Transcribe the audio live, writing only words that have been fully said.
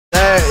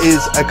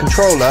is a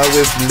controller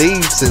with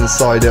leaves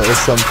inside it or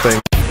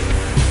something.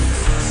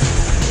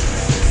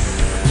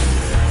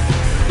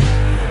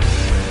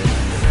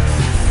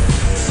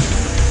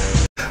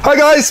 Hi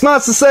guys,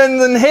 Master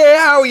Sendon here.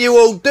 How are you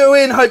all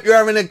doing? Hope you're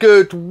having a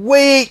good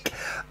week.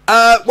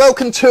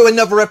 Welcome to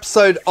another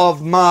episode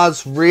of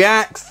Mars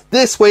Reacts.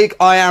 This week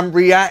I am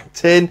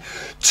reacting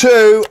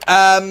to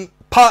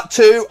part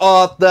 2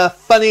 of the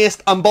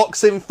funniest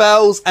unboxing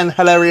fails and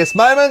hilarious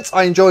moments.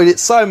 I enjoyed it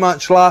so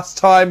much last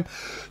time.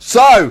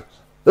 So,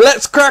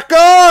 let's crack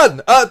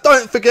on!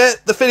 Don't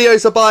forget, the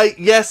videos are by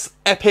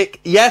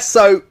YesEpicYes,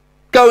 so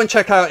go and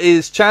check out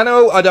his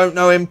channel. I don't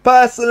know him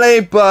personally,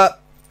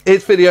 but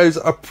his videos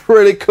are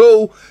pretty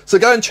cool, so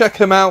go and check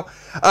him out.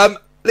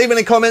 Leave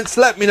any comments,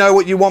 let me know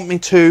what you want me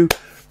to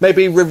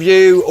maybe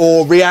review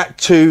or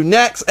react to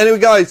next. Anyway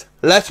guys,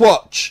 let's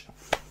watch.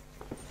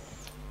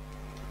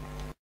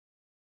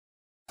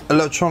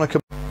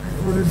 Electronica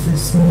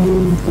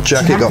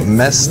jacket got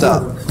messed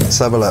up. Let's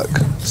have a look.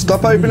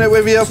 Stop opening it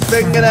with your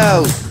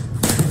fingernails.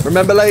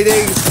 Remember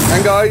ladies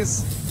and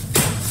guys,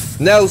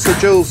 nails are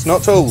jewels,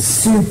 not tools.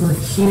 Super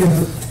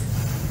cute.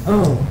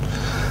 Oh.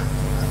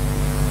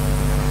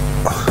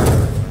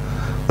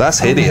 That's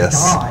hideous.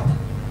 Oh my God.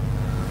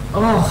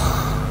 Oh,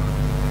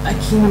 I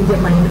can't even get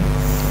my.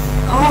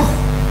 Oh,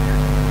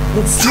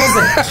 it smells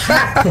like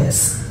cat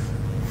piss.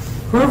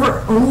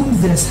 Whoever owned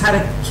this had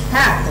a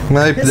cat.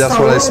 Maybe that's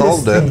why they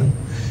sold it.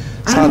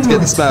 It's hard to get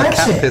the smell of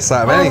cat piss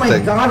out of anything. Oh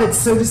my God, it's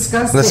so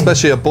disgusting. And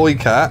especially a boy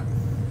cat.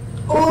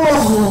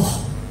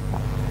 Oh,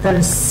 that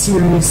is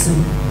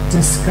seriously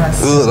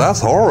disgusting. Ugh,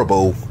 that's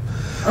horrible.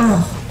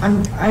 Oh,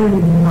 I don't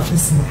even want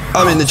this in the house.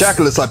 I mean, the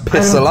jacket looks like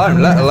piss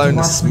alone, let alone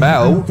the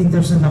smell. I don't think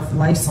there's enough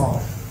Lysol.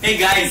 Hey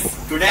guys,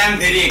 today I'm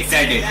very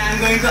excited. I'm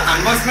going to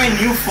unbox my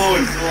new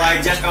phone. So I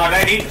just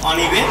ordered it on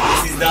eBay.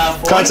 This is the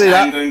phone Can't see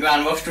that. I'm going to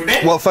unbox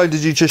today. What phone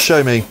did you just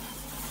show me?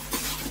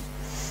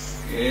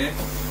 Okay,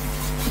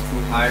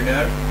 put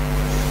harder.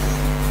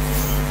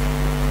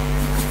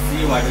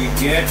 See what we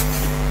get.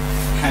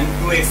 I'm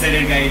too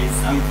excited guys,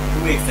 I'm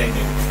too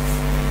excited.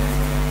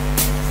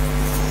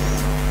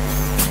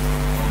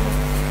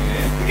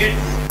 Okay, we get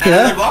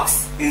another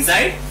box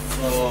inside.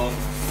 So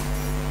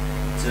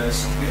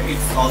just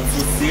it's also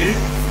sealed.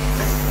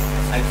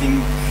 I think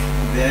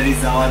there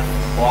is our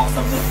box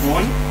of the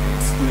phone.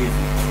 It's too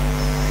easy.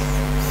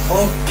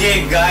 Okay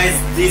guys,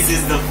 this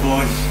is the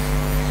phone.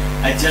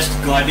 I just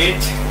got it.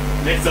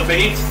 Let's open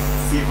it.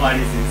 See what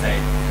is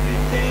inside.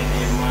 Written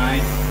in my,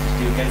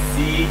 you can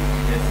see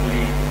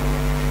definitely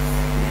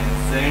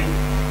inside.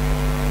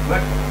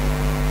 But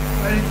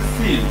where is the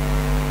seal?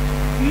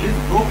 Seal is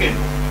broken.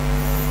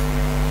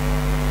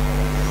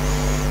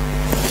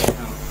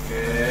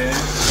 Okay.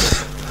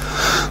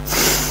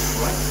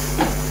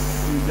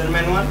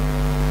 Manual.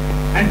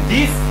 And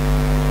this,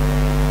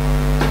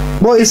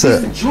 What is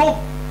it? Joke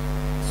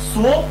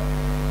soap,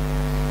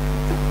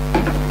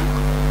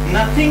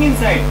 nothing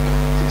inside.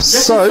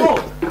 Just Soap?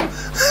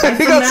 soap.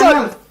 You got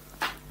soap?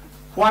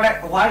 What I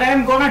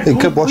am gonna do You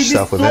could wash with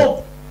yourself this with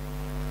soap?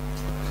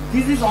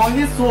 This is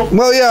only soap.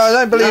 Well, yeah, I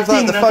don't believe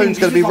that the phone's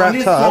going to be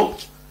wrapped up.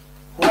 Soap.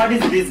 What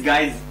is this,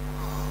 guys?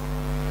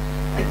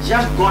 I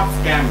just got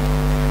scammed.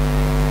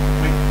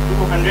 Like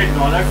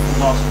 $200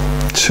 lost.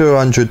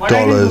 $200. What I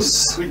do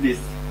with this?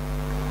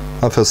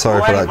 I feel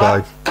sorry for that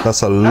guy.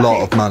 That's a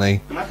lot of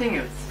money. Nothing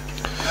else.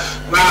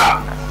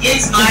 Wow,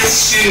 it's my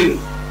shoe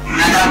and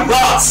a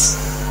box.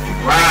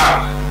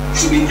 Wow,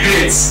 should be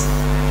great.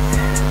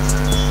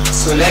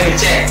 So let me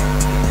check.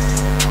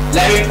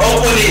 Let me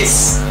open it.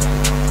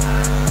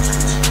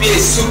 Be a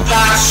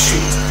super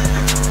shoe.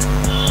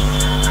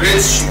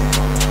 Great shoe.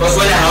 Because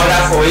when I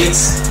order for it,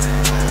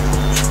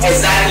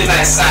 exactly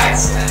my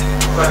size.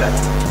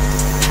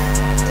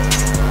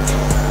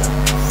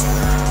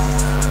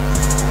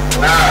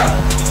 Wow.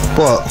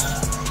 What?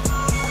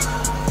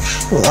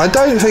 I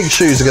don't think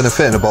shoes are going to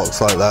fit in a box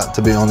like that,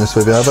 to be honest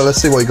with you. But let's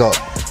see what you got.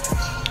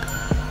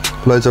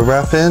 Loads of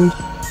wrapping.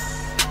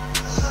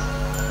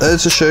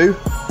 There's a shoe.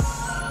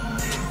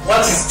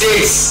 What is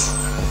this?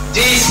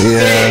 This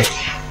fake.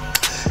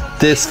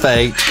 This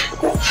fake.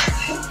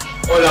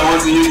 All I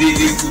want to use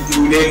this to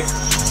do next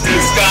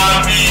is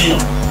scam me.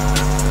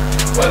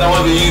 What I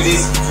want to use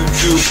this to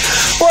do.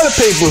 Why do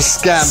people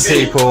scam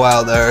people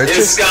out there?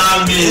 It's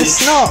scam me.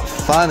 It's not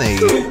funny.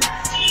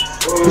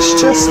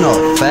 It's just not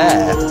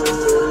fair.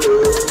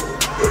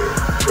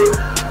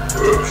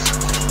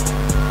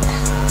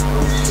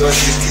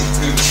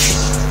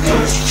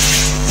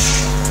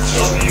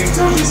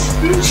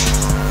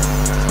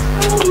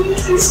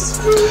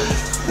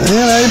 You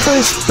know, you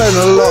probably spent a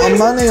lot of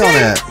money on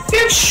it.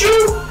 Big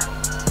shoe.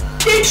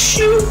 Big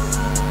shoe.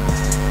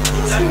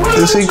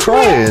 Is he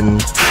crying?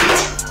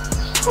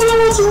 What I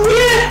want to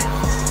wear.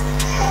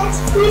 I want to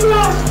feel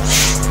that.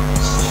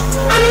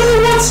 I don't know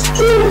what to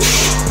do.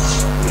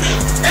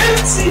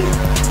 Empty.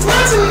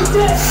 Nothing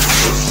there.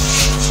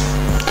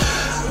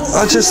 I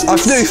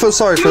do feel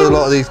sorry for a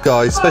lot of these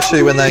guys,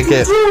 especially when they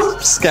get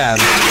scammed.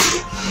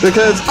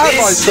 Because I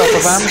buy stuff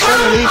off Amazon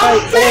and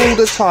eBay all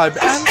the time,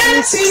 and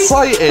it's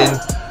exciting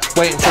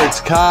waiting for it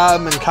to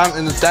come and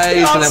counting the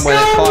days, and then when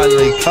it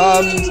finally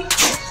comes,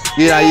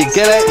 you know, you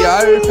get it, you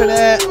open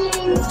it,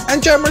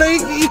 and generally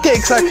you get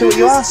exactly what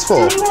you asked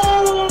for.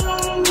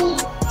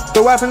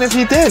 But what happened if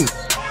you didn't?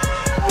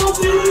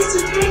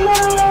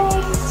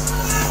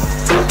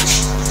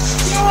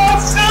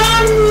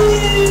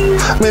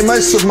 I mean,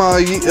 most of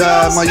my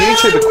my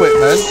YouTube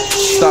equipment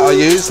that I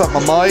use, like my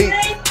mic,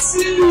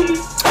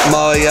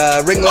 my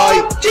ring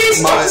light,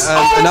 my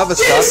and other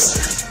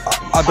stuff,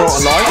 I brought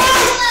online.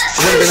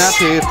 I wouldn't have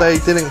been happy if they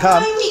didn't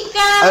come.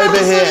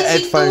 Over here,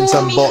 headphones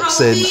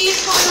unboxing.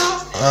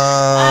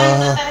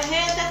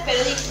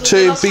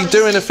 To be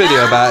doing a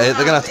video about it,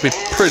 they're gonna have to be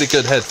pretty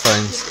good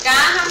headphones.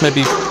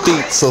 Maybe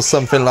Beats or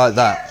something like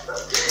that.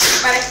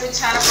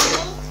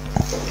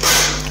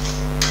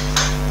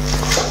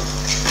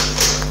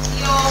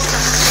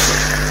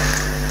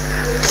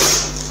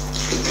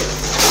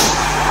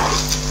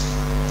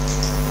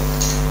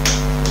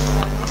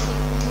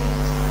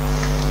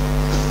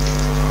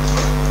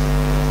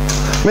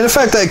 I mean, the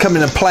fact that they come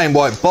in a plain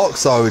white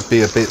box, I would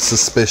be a bit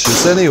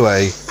suspicious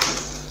anyway.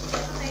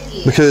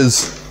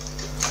 Because...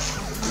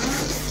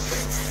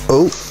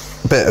 oh,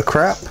 a bit of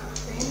crap.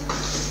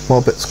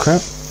 More bits of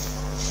crap.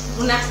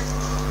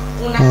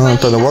 I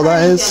don't know what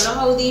that is.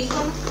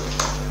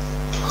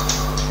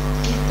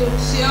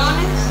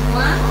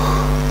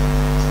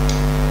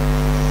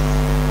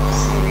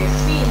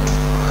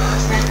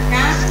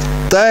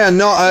 They are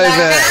not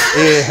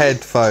over-ear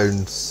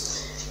headphones.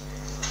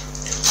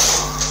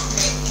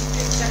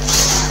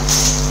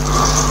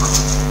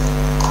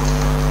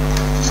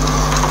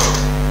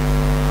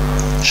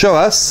 Show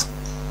us.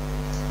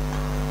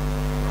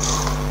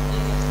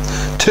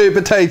 2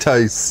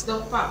 potatoes.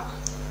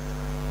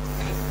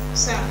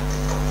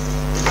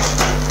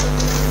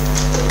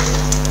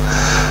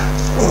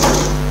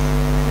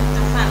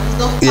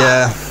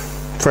 Yeah,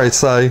 afraid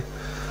so.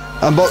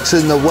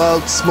 Unboxing the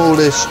world's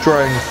smallest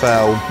drone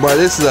fell. Well,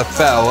 this is a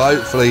fell.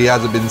 Hopefully he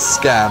hasn't been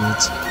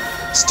scammed.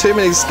 There's too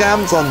many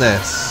scams on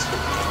this.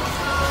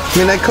 I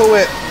mean, they call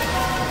it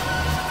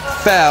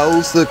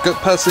fells. The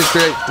person who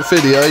created the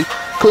video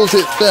calls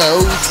it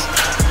fells.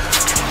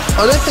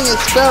 I don't think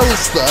it's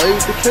fells though,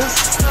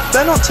 because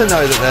they're not to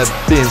know that they're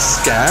being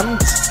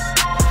scammed.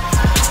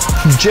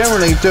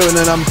 Generally doing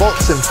an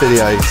unboxing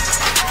video.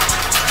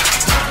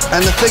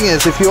 And the thing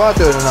is, if you are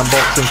doing an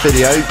unboxing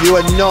video, you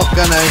are not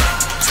going to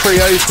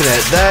pre-open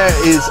it. There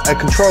is a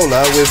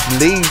controller with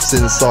leaves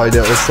inside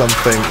it or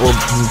something, or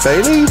bay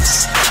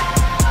leaves.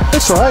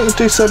 That's right, you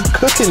do some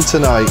cooking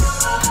tonight.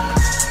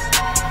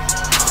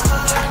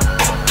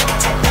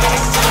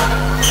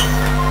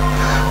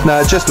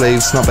 No, just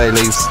leaves, not bay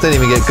leaves. Didn't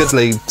even get good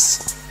leaves.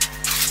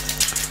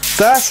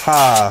 That's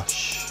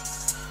harsh.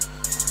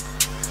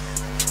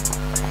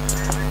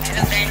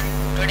 Hello friend,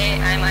 today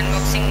I am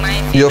unboxing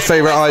my Your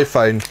favorite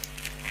iPhone.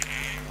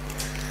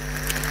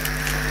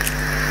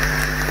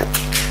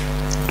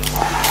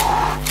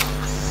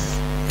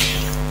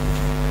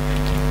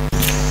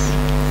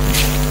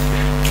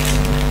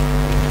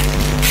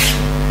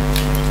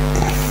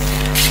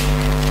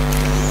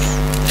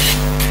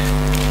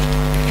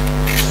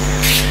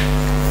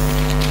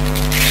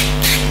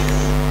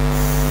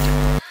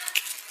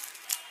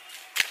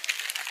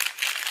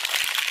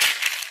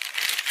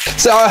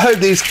 So I hope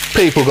these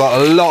people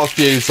got a lot of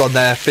views on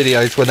their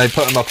videos when they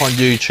put them up on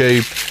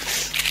YouTube.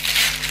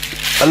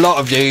 A lot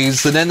of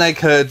views, and then they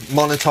could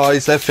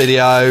monetize their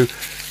video,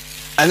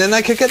 and then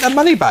they could get their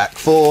money back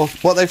for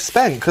what they've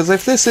spent. Because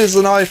if this is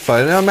an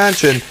iPhone, I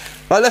imagine,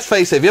 like, let's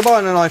face it, if you're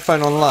buying an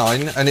iPhone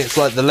online and it's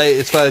like the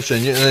latest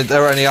version,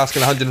 they're only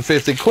asking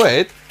 150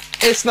 quid,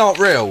 it's not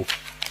real.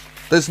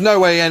 There's no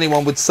way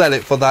anyone would sell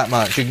it for that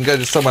much. You can go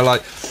to somewhere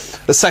like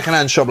a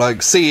second-hand shop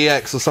like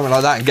CEX or something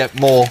like that and get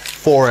more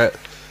for it.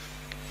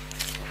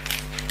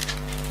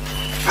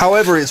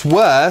 However, it's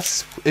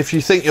worse if you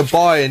think you're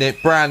buying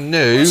it brand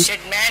new. shit,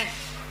 man.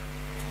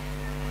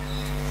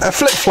 A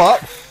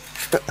flip-flop.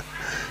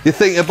 You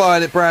think you're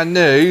buying it brand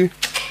new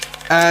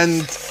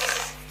and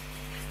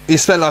you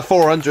spend like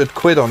 400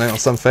 quid on it or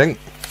something.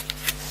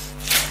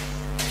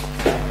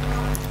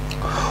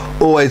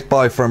 Always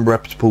buy from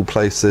reputable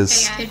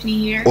places. Hey, Tiffany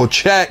here. Or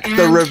check And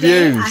the today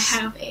reviews. I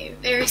have a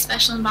very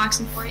special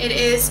unboxing for you. It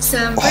is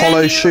some Hollow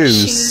brand new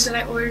shoes. that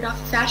I ordered off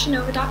of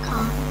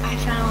FashionNova.com. I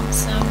found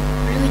some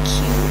really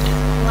cute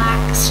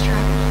black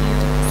strap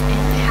heels, and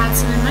I had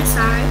some in my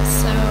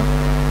size, so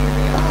here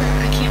we are.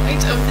 I can't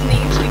wait to open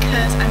these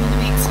because I'm going to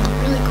make some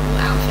really cool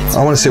outfits.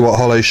 I want to see what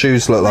hollow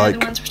shoes look The like.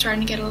 ones were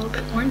starting to get a little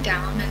bit worn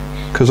down.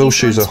 Because all these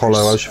shoes are ones were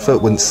hollow. Your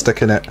foot wouldn't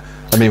stick in it.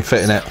 I mean,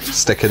 fit in it.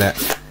 Stick in it.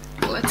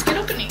 Let's get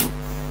opening.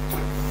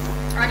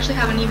 I actually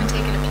haven't even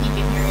taken a peek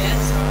in here yet,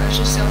 so I was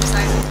just so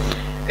excited.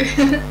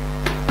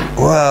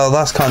 Well,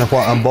 that's kind of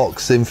what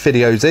unboxing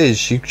videos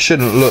is. You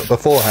shouldn't look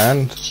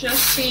beforehand.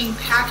 Just seeing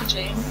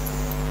packaging.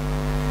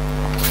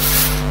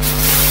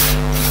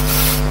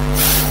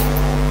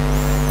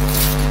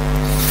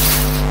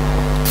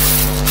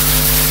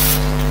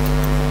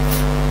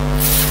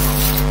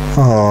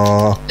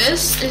 Aww.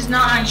 This is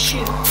not my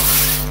shoe.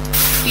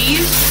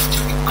 These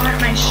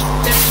aren't my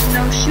there's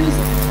no shoes in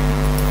them.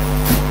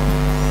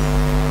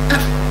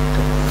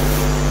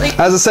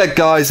 As I said,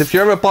 guys, if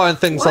you're ever buying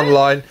things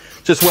online,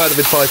 just word of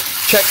advice,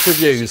 check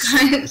reviews.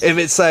 If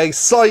it's a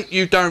site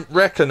you don't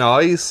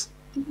recognise,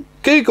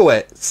 Google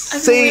it.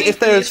 See if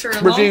there's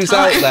reviews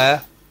out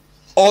there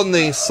on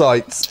these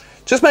sites.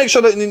 Just make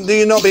sure that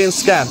you're not being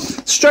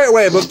scammed. Straight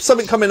away, if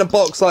something come in a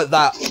box like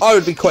that, I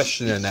would be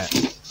questioning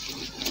it.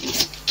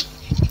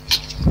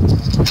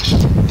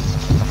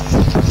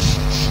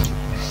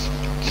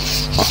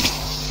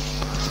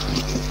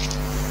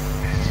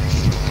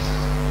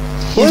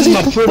 This is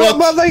my product.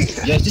 What are they?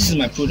 Yes, this is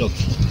my product.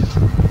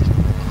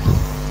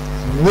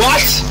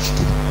 What?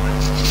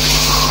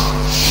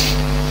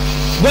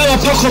 Where are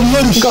pack of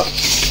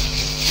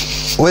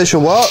noodles? Where's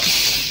your what?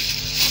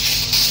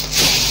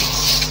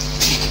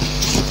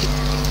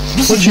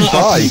 What'd you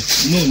buy?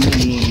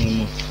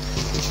 No.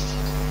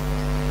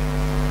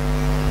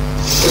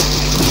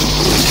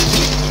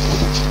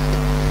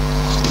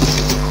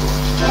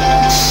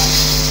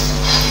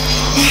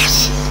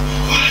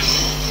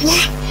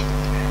 What?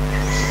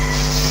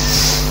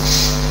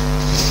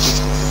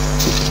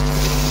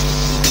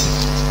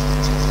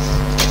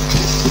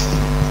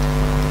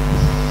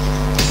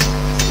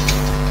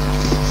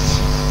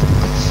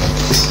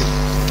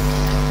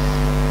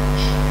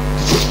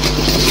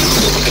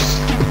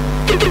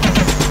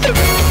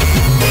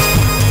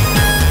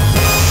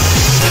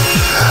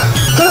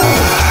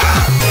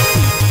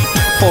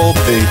 Poor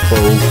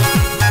people.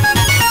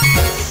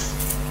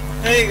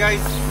 Hey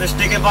guys, let's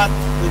take a bath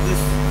with this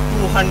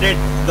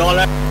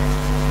 $200.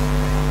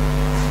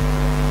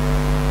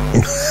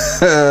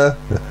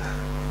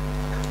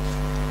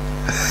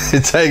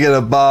 You're taking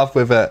a bath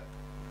with it.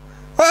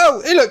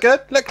 Well, it looked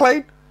good. Look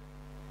clean.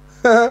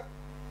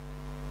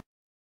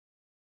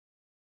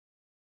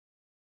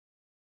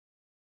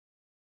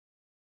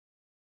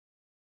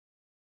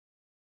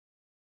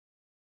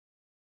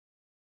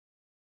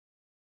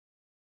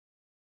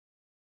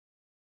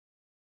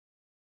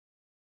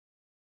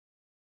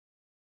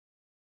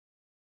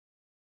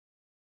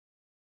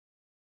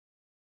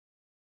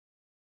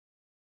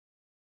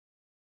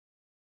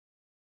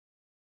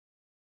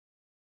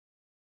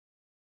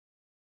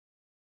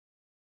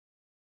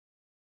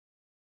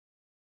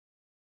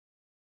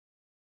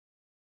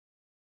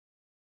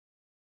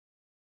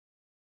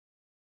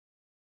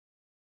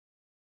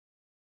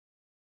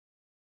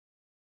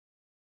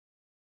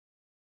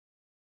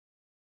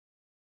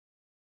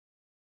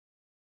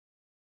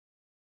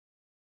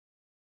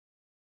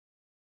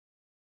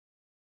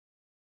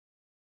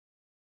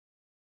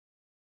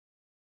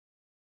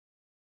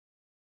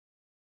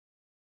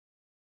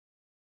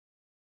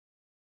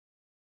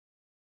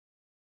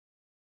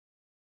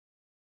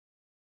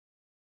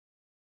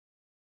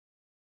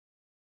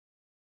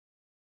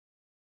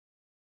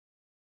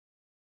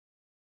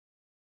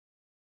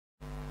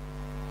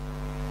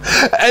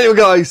 Anyway,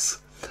 guys,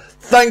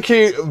 thank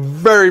you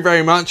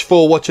very much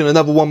for watching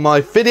another one of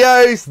my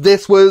videos.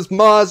 This was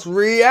Mars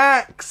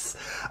Reacts.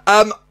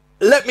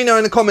 Let me know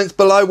in the comments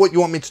below what you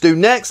want me to do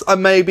next. I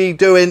may be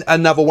doing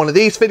another one of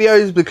these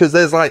videos because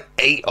there's like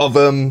 8 of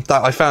them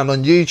that I found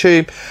on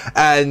YouTube,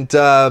 and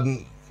I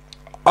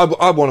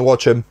want to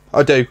watch them.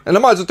 I do, and I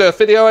might as well do a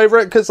video over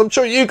it because I'm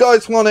sure you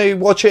guys want to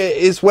watch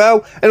it as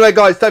well. Anyway,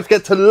 guys, don't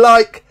forget to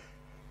like,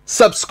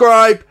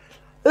 subscribe,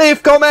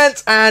 leave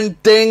comments,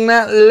 and ding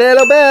that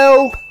little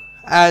bell.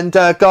 And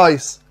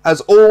guys,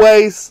 as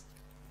always,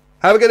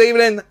 have a good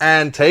evening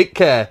and take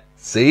care.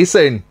 See you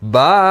soon.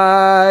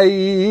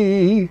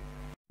 Bye.